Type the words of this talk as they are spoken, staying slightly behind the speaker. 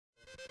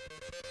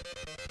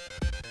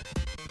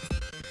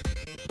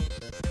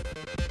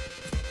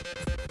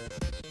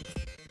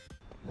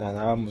And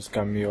I almost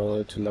got me all the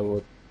way to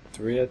level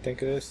 3, I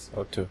think it is,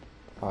 or 2,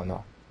 I don't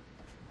know.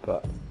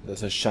 But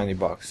there's a shiny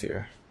box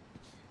here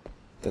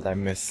that I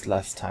missed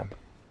last time.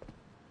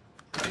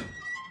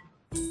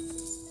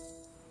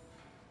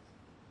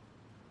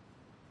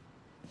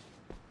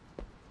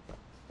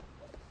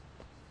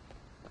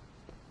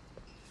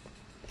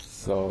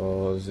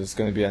 So is this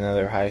gonna be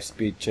another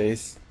high-speed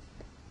chase?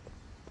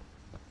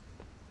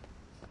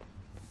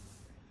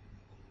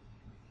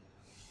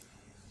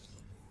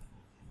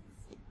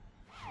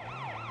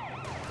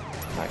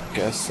 I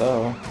guess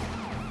so.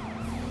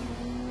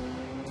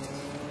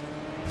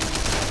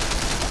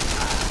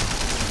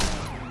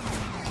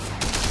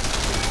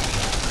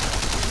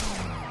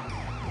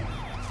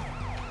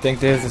 I think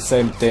this is the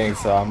same thing,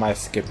 so I might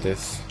skip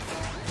this.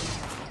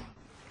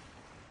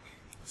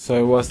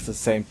 So it was the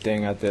same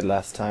thing I did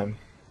last time,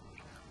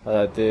 but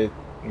I did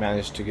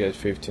manage to get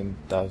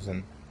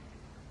 15,000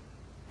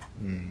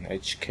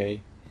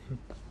 HK.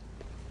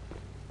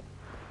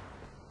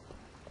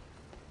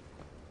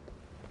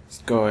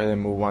 Let's go ahead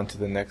and move on to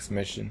the next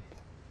mission.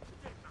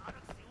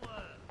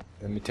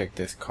 Let me take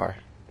this car.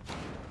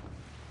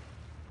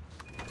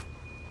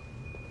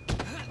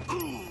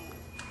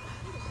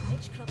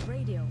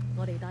 Radio，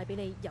 我哋帶俾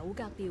你有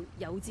格調、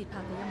有節拍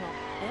嘅音樂。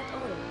At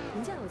Auto，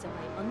 然之後就係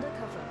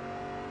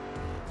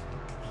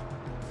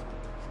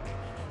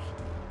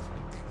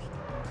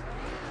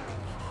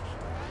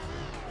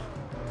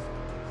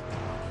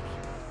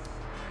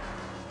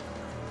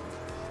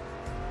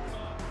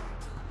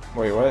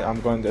what? I'm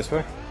going this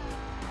way?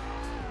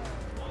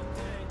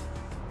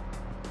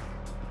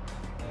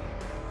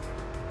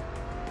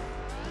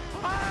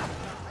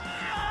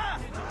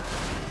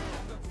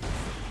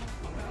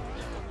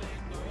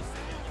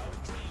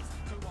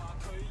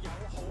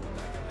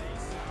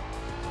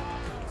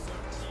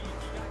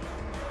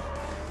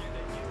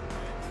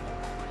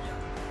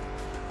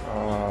 I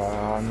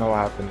don't know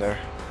what happened there.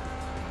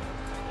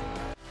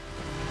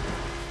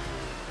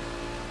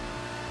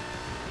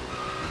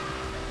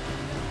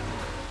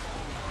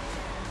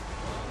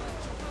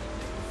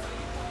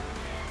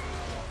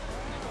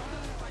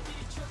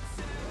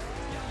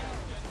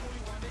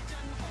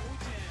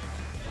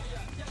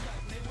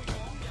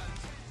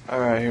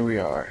 Alright, here we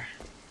are.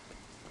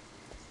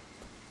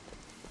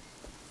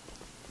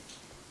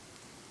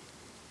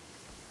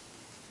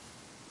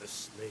 The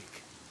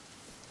snake.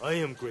 I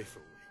am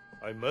grateful.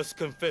 I must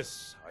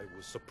confess, I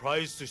was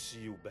surprised to see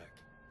you back.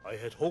 I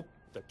had hoped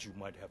that you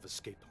might have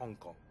escaped Hong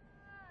Kong.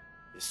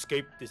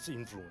 Escaped its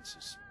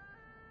influences,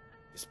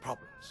 its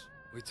problems.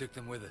 We took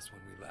them with us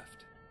when we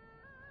left.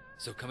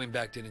 So coming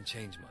back didn't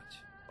change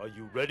much. Are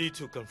you ready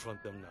to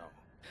confront them now?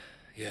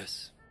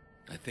 Yes,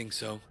 I think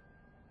so.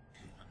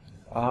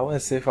 I want to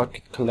see if I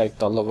can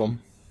collect all of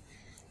them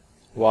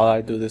while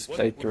I do this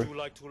playthrough. What would you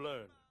like to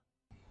learn?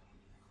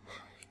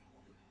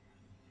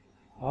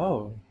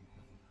 Oh,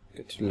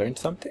 get to learn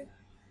something?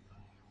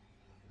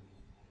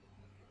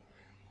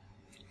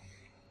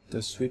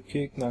 The sweep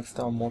kick knocks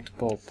down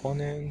multiple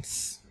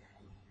opponents.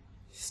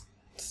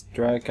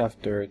 Strike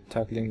after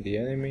tackling the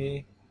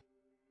enemy.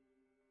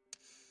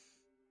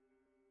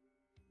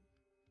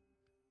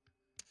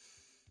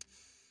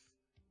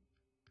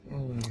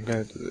 I'm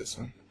gonna do this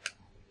one.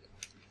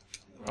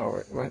 Oh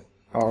wait, what?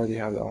 I already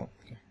have that one.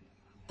 Okay.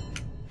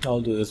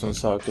 I'll do this one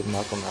so I could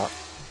knock him out.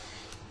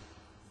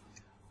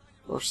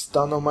 Or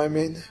stun on my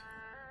main.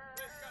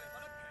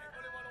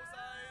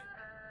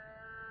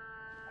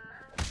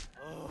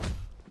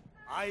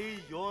 I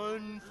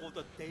yearn for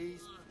the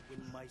days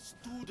when my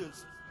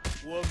students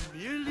were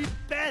merely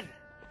bad.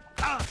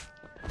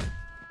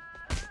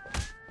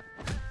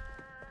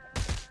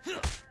 You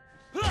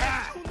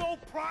know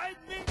pride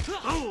me?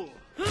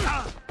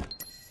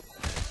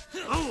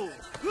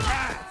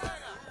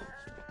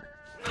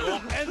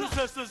 Your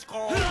ancestors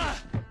call.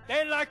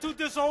 They like to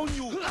disown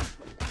you.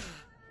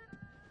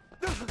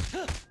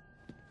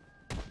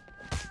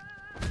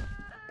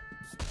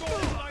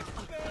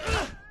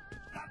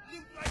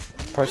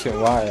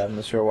 Pressing Y, I'm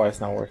not sure why it's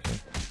not working.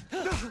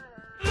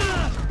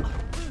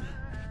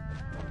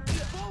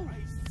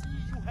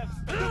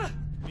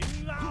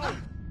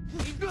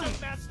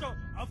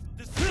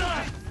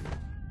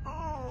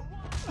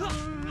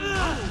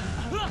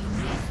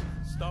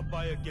 Stop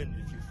by again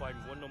if you find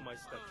one of my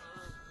statues.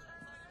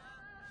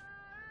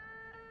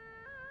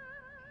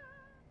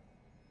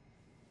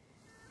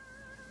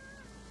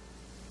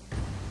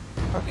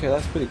 Okay,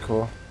 that's pretty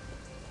cool.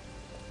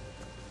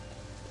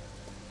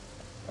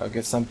 I'll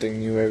get something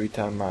new every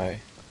time I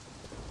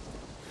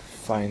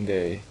find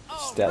a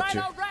statue.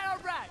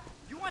 Alright.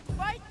 You want to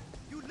fight?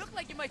 You look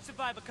like you might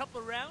survive a couple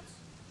of rounds.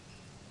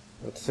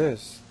 What's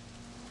this?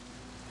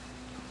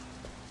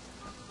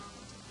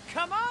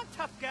 Come on,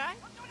 tough guy.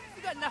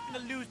 You got nothing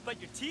to lose but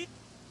your teeth.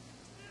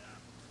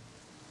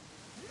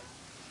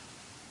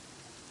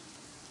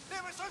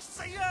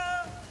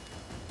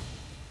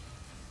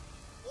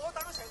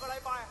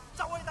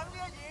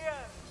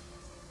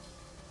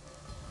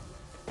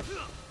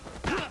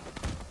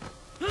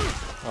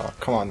 Oh,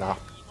 come on now.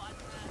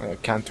 I'm gonna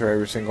counter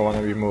every single one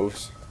of your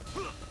moves.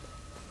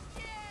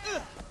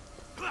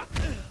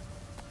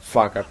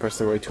 Fuck, I pressed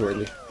it way too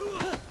early.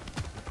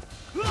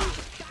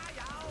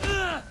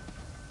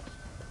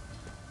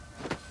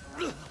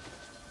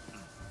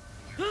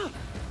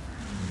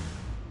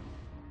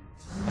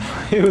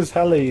 It was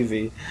hella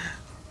easy.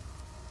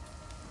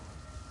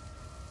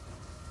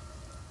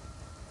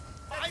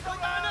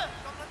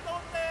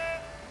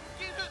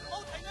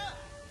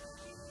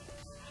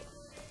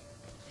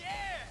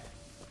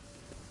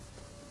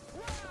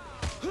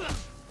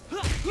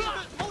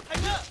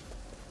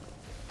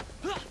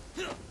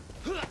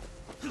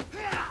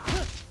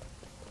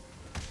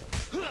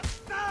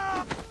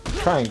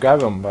 Try and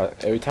grab him,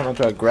 but every time I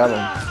try to grab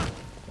him,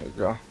 there you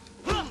go.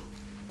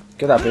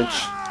 Get that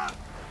bitch.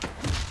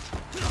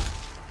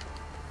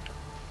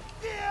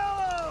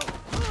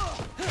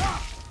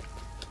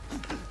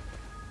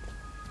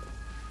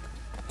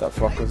 What the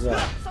fuck was that?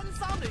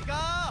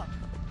 I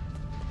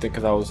think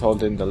 'cause I was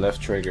holding the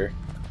left trigger.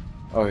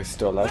 Oh, he's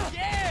still alive.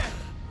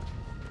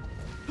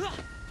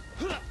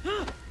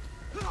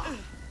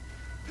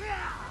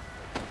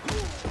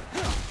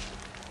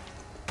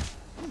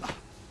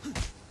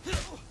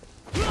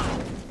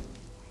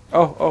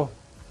 Oh,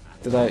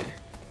 did I?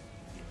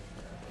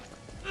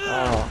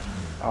 Oh,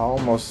 I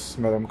almost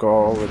made him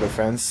go over the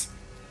fence.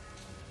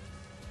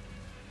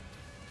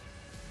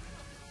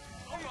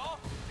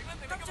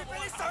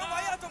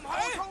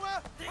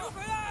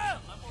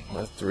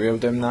 There's 3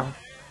 of them now.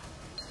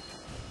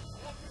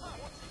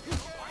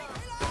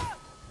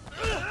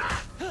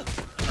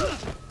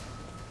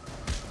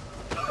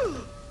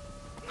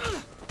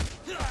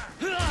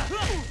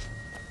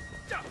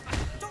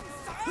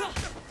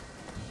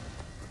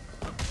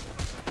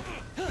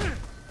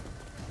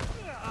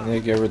 I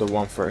need to get rid of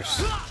one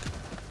first.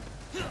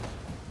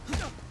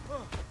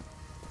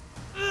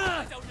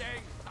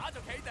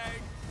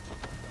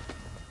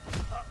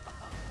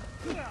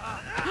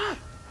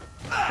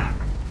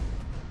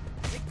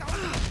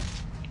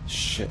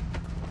 Shit.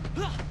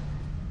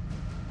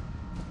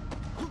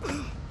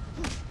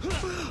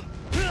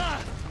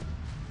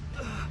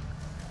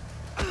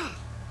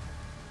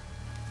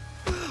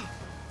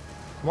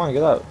 Come on,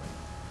 get up.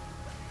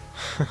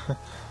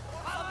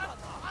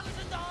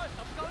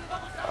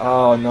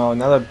 Oh no,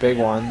 another big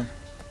one.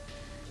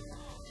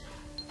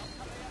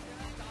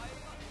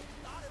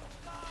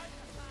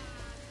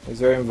 Is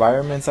there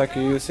environments I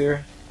could use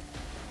here?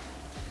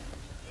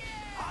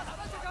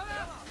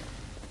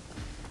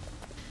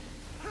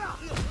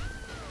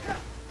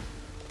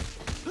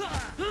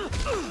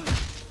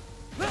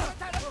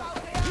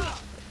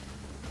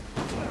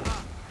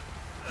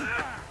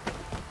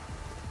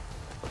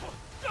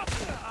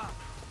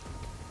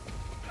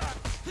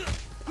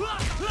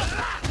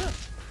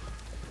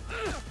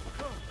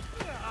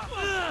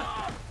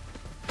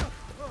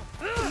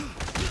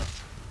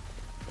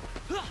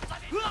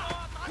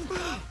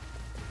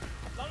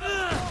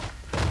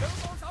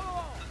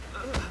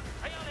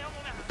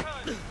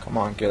 Come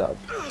on, get up.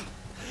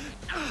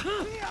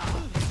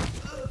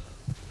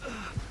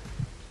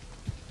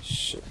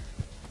 Shit.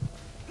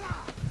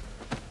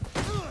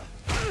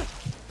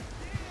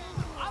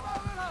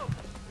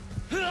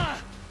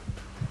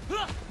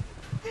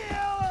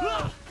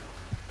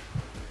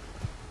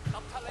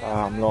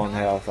 I'm low on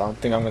health. I don't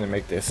think I'm gonna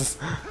make this.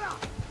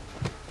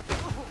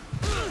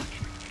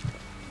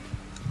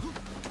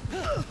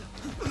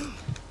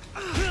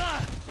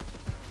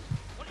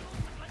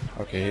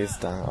 Okay, he's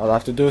done. All I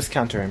have to do is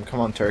counter him.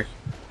 Come on, Turk.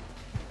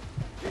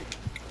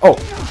 Oh!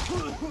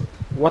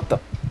 What the?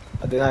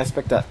 I did not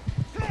expect that.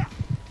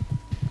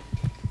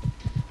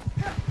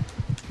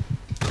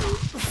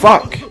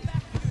 Fuck!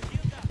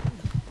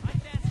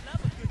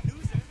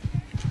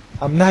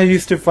 I'm not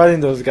used to fighting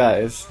those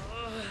guys.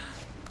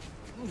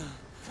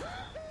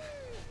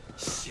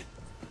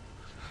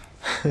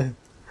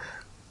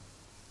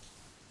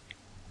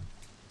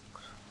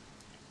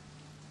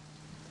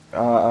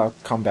 I'll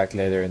come back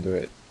later and do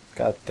it.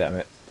 God damn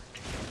it.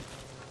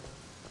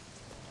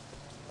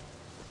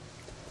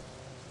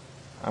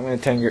 I'm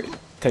gonna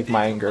take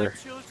my anger.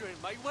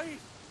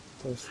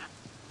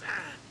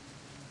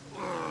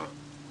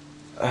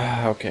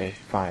 Okay,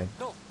 fine.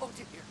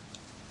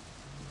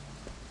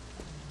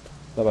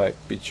 Bye bye,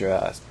 beat your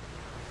ass.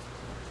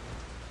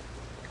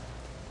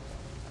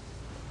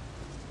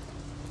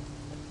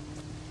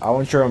 I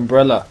want your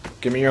umbrella.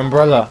 Give me your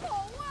umbrella.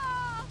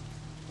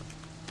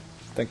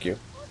 Thank you.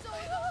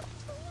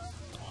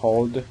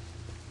 Hold.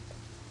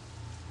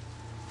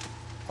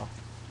 Oh.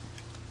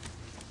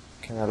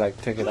 Can I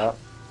like take it out?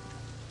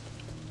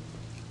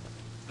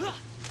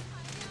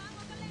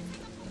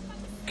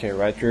 Okay,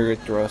 right trigger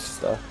thrust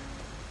stuff.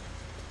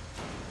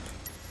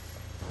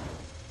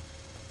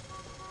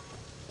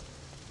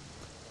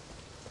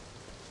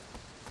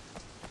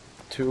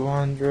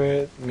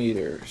 $200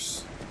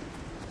 meters.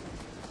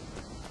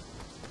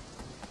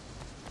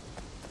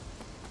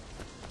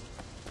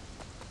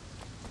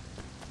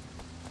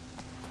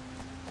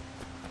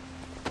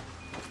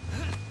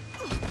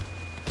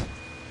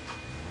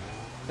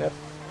 Yep.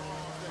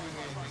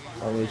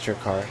 I'll need your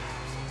car.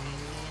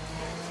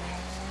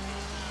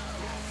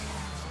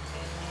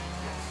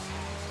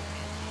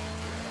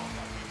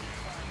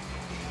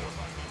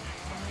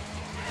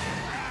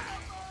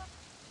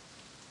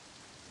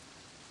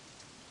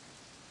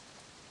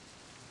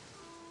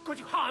 嗰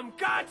條冚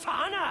家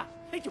鏟啊！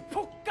你條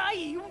仆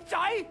街妖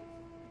仔！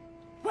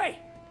喂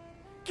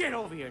get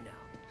over here now.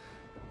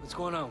 What's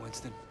going on,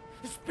 Winston?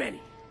 It's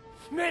Benny,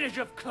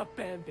 manager of Club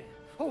Bam Bam,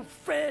 old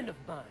friend of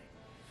mine.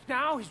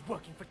 Now he's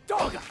working for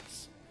Dog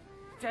Eyes.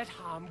 That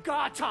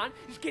Hamgatan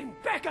is getting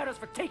back at us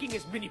for taking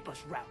his minibus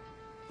route.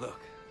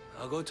 Look,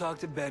 I'll go talk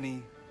to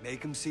Benny,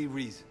 make him see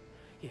reason.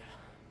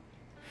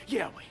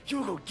 Yeah, wait,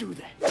 you go do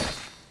that.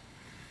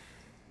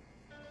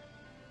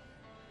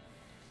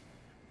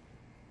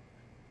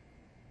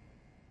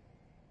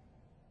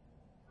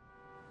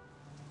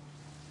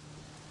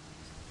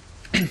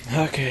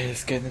 Okay,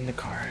 let's get in the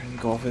car and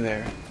go over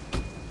there.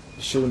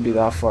 It shouldn't be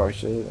that far,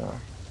 should it? No.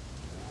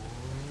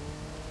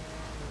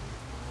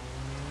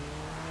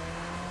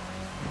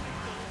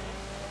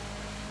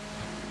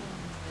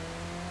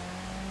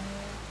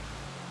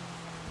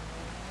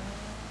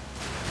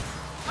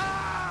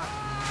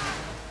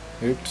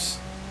 Oops.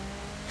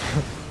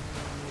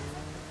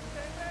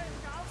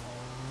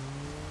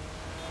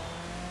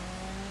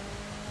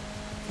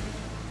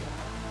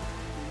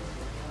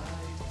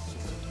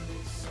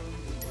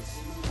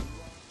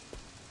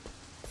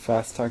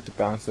 Fast talk the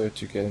bouncer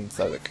to get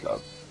inside the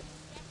club.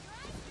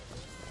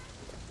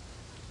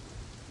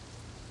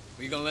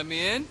 Are you gonna let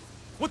me in?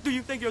 What do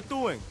you think you're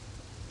doing?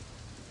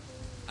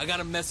 I got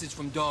a message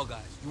from Dog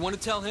Eyes. You wanna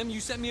tell him you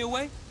sent me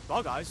away?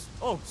 Dog Eyes?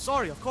 Oh,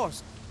 sorry, of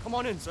course. Come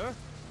on in, sir.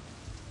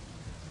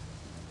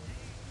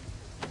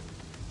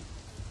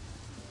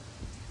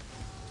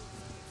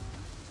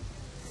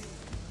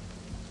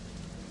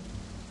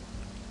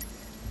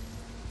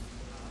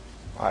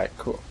 Alright,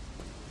 cool.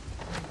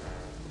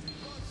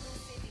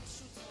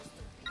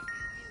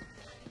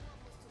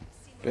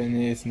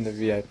 Benny is in the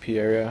VIP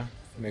area.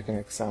 Make an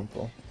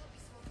example.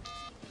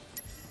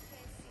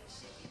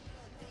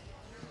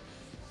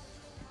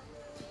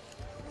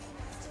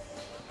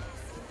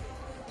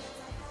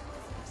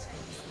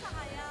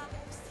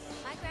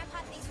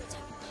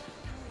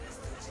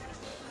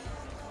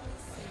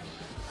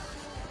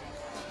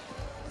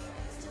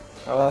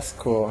 Oh, that's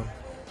cool.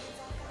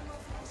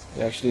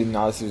 He actually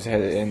nods his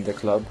head in the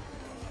club.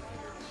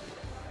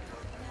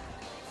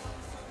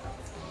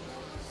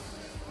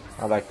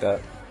 I like that.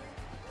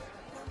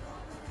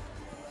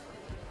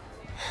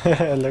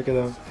 Look at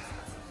him.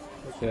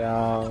 Okay,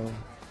 I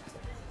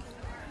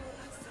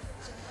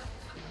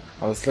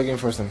was looking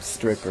for some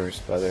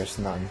strippers, but there's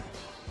none.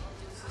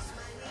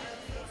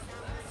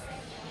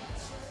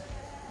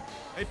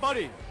 Hey,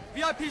 buddy.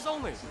 VIPs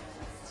only.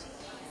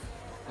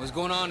 What's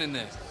going on in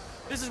there?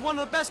 This is one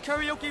of the best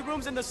karaoke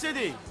rooms in the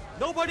city.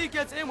 Nobody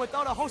gets in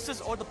without a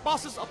hostess or the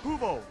boss's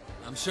approval.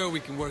 I'm sure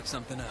we can work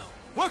something out.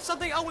 Work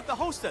something out with the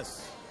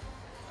hostess.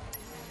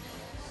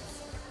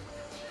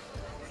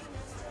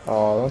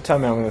 Oh, don't tell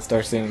me I'm gonna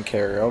start singing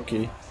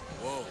karaoke.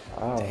 Whoa.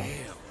 Oh.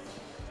 Damn.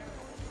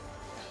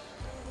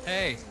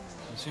 Hey,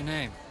 what's your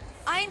name?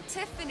 I'm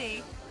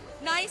Tiffany.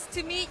 Nice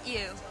to meet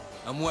you.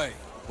 I'm Wei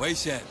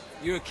Shen.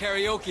 You're a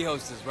karaoke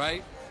hostess,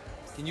 right?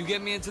 Can you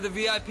get me into the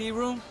VIP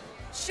room?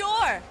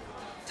 Sure.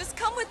 Just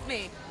come with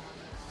me.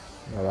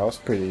 No, that was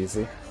pretty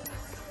easy.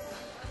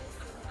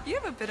 You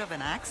have a bit of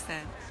an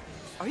accent.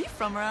 Are you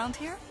from around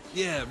here?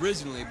 Yeah,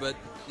 originally, but,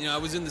 I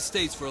was in the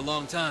States for a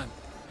long time.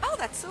 Oh,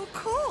 that's so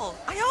cool.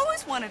 I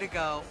always wanted to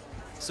go.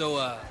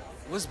 So,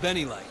 what's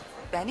Benny like?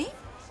 Benny?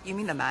 You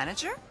mean the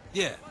manager?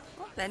 Yeah,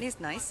 Well, Benny's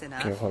nice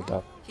enough. Okay, hold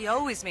up. He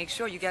always makes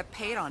sure you get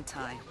paid on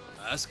time.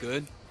 that's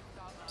good.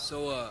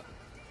 So,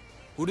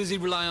 who does he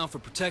rely on for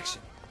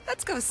protection?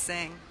 Let's go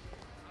sing.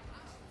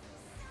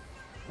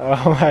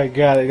 Oh my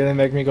god, they're gonna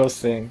make me go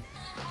sing.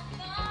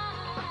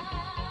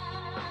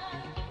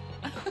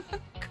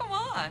 Come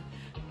on.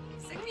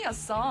 Sing me a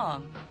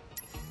song.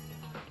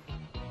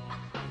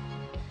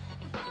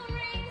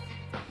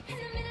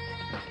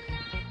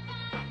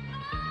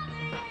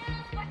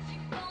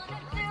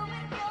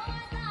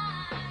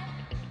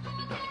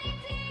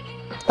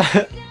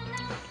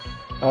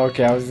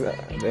 Okay,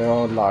 they're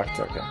all locked,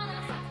 okay.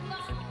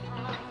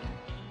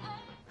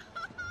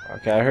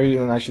 Okay, I heard you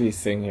don't actually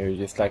sing here,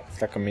 it's like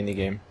a mini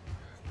game.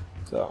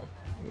 So,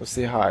 we'll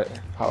see how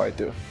I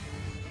do.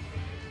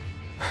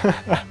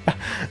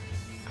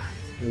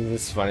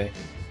 This is funny.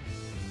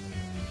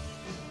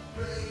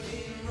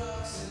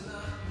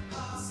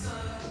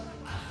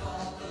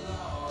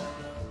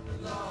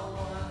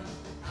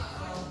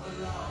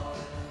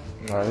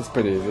 Alright, it's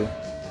pretty easy.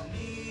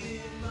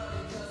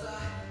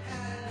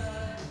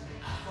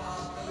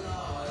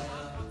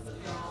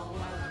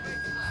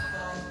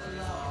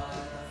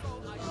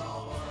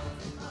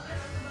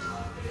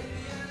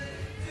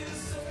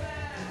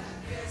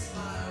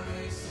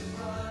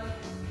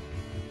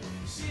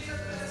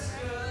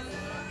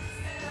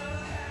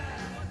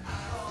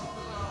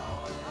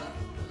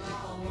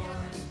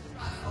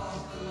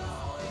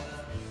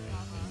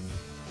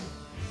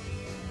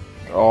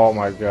 Oh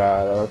my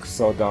god, that looks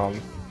so dumb.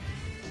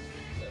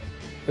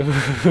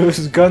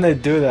 Who's gonna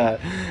do that?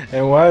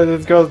 And why is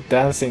this girl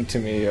dancing to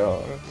me,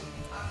 yo?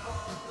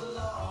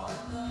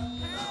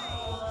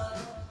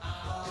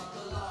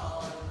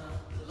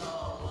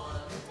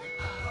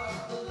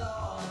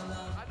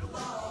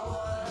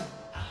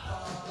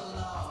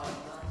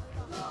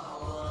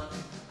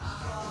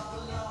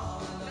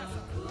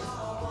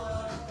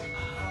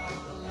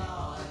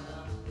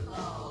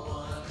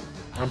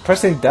 I'm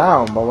pressing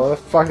down, but what the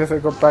fuck does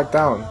it go back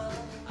down?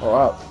 Or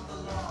up?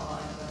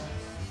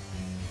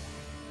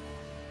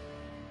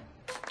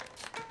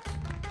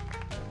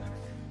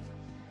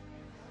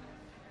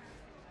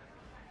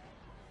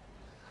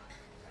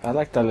 I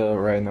like that little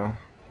rhino.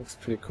 Looks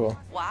pretty cool.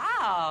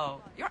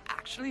 Wow, you're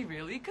actually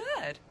really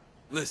good.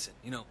 Listen,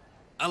 you know,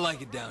 I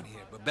like it down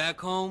here, but back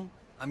home,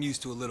 I'm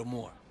used to a little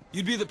more.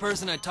 You'd be the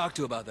person I talk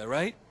to about that,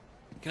 right?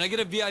 Can I get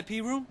a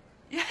VIP room?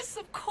 Yes,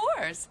 of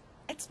course.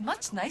 It's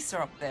much nicer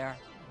up there.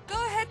 Go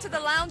ahead to the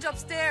lounge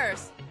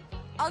upstairs.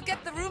 I'll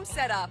get the room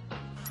set up.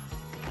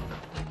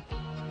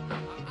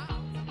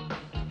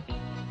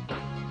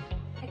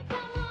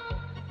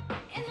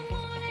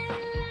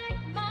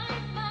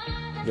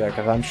 Yeah,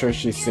 because I'm sure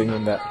she's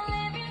singing that.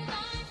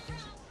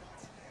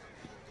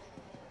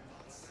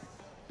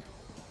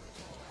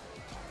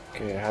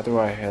 Okay, how do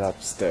I head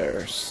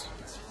upstairs?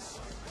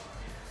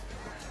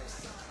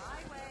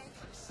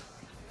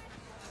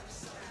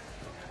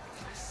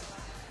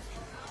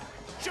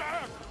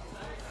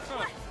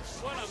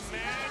 What a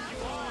man you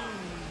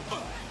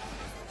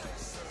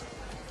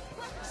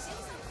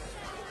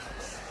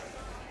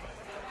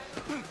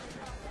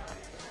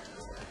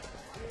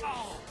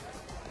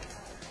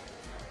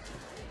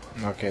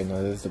are! Okay,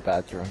 no, this is the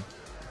bathroom.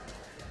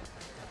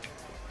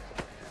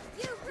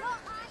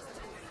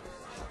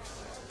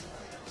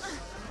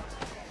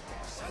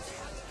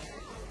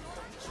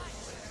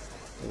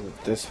 Is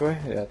it this way?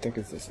 Yeah, I think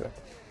it's this way.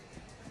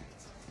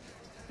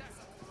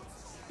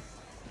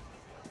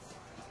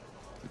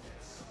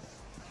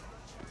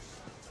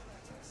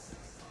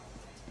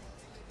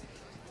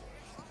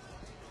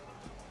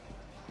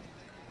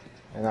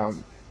 And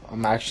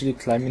I'm actually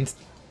climbing.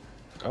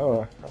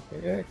 Oh, okay,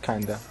 yeah,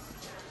 kinda.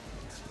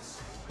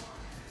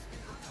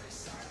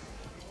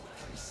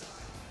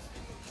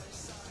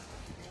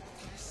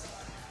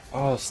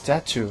 Oh,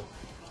 statue.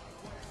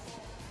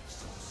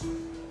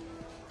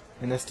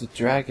 And that's the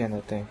dragon,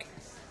 I think.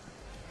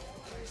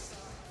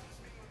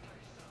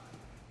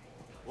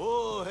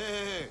 Oh,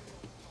 hey.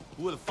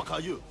 Who the fuck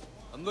are you?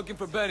 I'm looking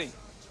for Benny.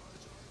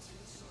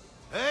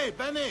 Hey,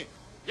 Benny.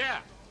 Yeah.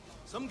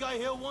 Some guy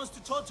here wants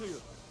to talk to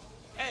you.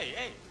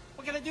 Hey,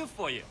 what can I do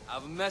for you? I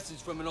have a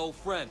message from an old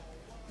friend,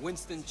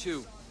 Winston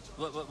Chu.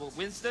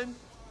 Winston?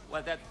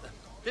 Well,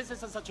 this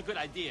isn't such a good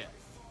idea.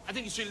 I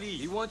think you should leave.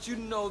 He wants you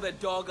to know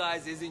that Dog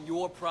Eyes isn't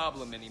your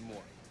problem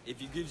anymore. If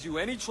he gives you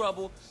any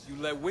trouble, you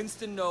let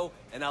Winston know,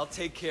 and I'll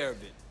take care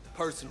of it,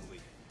 personally.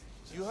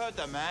 You heard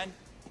that, man.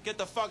 Get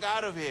the fuck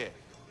out of here.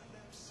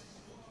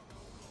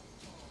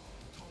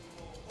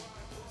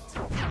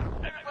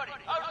 Everybody,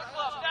 out of the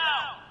club,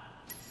 now!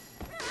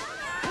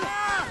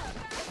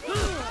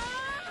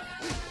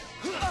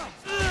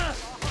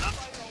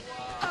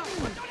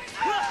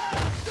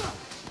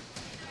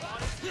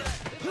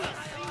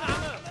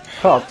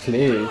 Oh,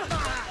 please.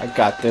 I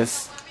got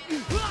this.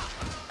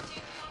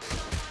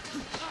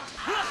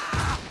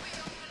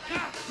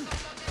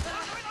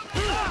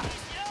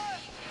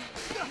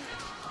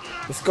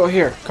 Let's go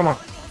here. Come on.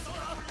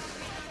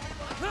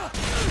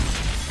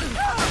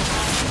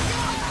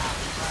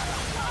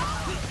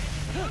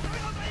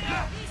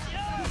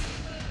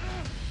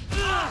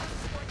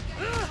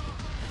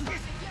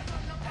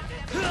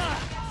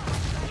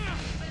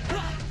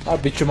 I'll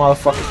beat you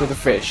motherfuckers with a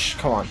fish.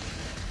 Come on.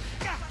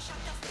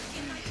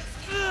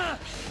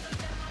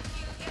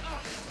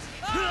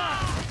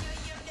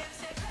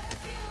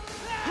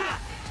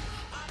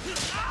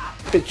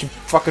 Beat you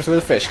fuckers with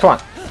a fish. Come on.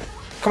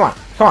 Come on.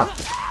 Come on.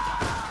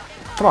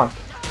 Come on.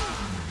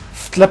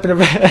 Slap in the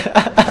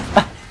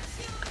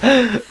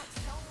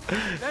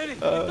Benny, get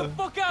the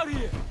fuck out of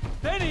here!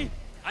 Benny,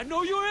 I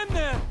know you're in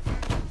there!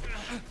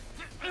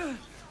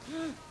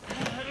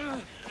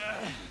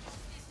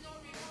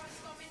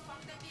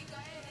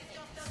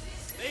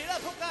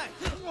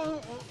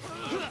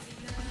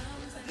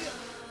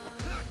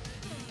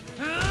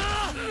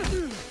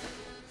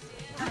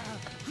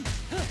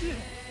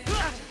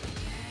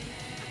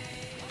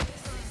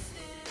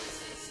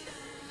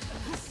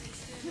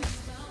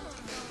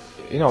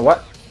 You know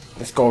what?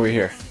 Let's go over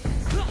here.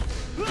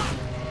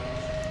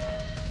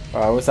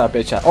 Alright, what's that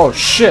bitch at? Oh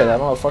shit,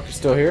 that motherfucker's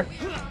still here.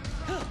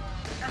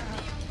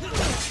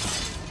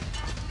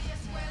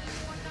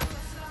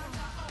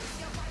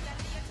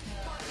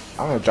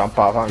 I'm gonna jump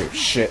off, I don't give a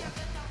shit.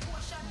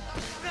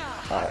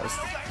 Alright,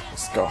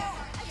 let's go.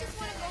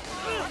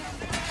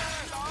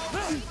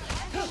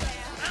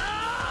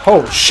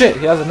 Oh shit,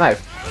 he has a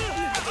knife.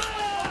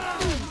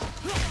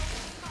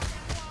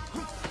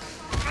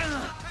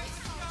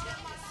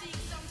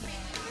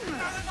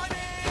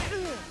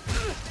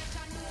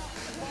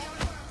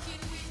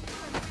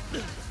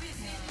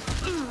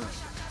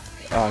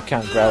 Oh, I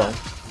can't grab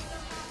him.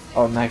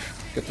 Oh, knife.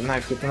 Get the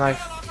knife, get the knife.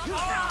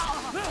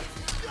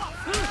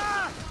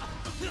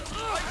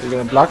 Are you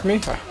gonna block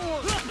me?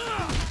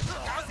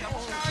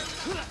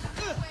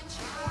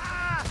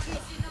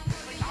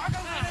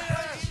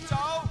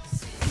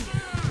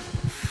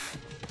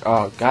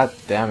 Oh, god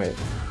damn it.